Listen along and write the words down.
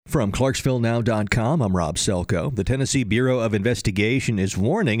From ClarksvilleNow.com, I'm Rob Selko. The Tennessee Bureau of Investigation is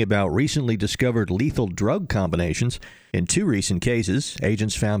warning about recently discovered lethal drug combinations. In two recent cases,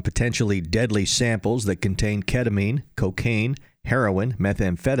 agents found potentially deadly samples that contain ketamine, cocaine, heroin,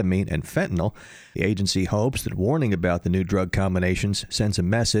 methamphetamine, and fentanyl. The agency hopes that warning about the new drug combinations sends a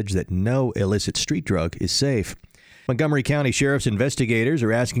message that no illicit street drug is safe. Montgomery County Sheriff's investigators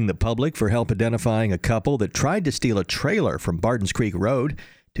are asking the public for help identifying a couple that tried to steal a trailer from Bartons Creek Road.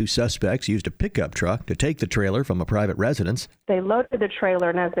 Two suspects used a pickup truck to take the trailer from a private residence. They loaded the trailer,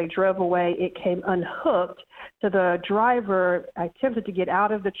 and as they drove away, it came unhooked. So the driver attempted to get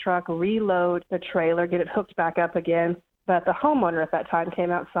out of the truck, reload the trailer, get it hooked back up again. But the homeowner at that time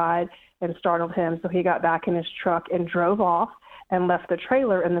came outside and startled him, so he got back in his truck and drove off and left the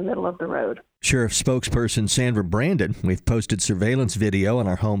trailer in the middle of the road. Sheriff spokesperson Sandra Brandon, we've posted surveillance video on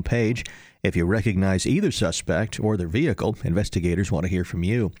our homepage. If you recognize either suspect or their vehicle, investigators want to hear from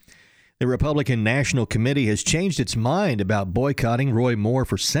you. The Republican National Committee has changed its mind about boycotting Roy Moore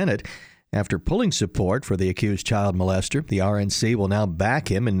for Senate. After pulling support for the accused child molester, the RNC will now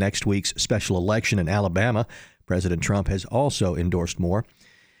back him in next week's special election in Alabama. President Trump has also endorsed Moore.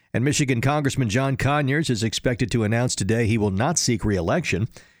 And Michigan Congressman John Conyers is expected to announce today he will not seek re-election.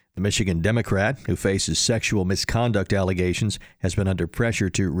 The Michigan Democrat, who faces sexual misconduct allegations, has been under pressure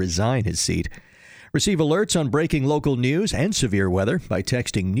to resign his seat. Receive alerts on breaking local news and severe weather by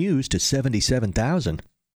texting news to 77,000.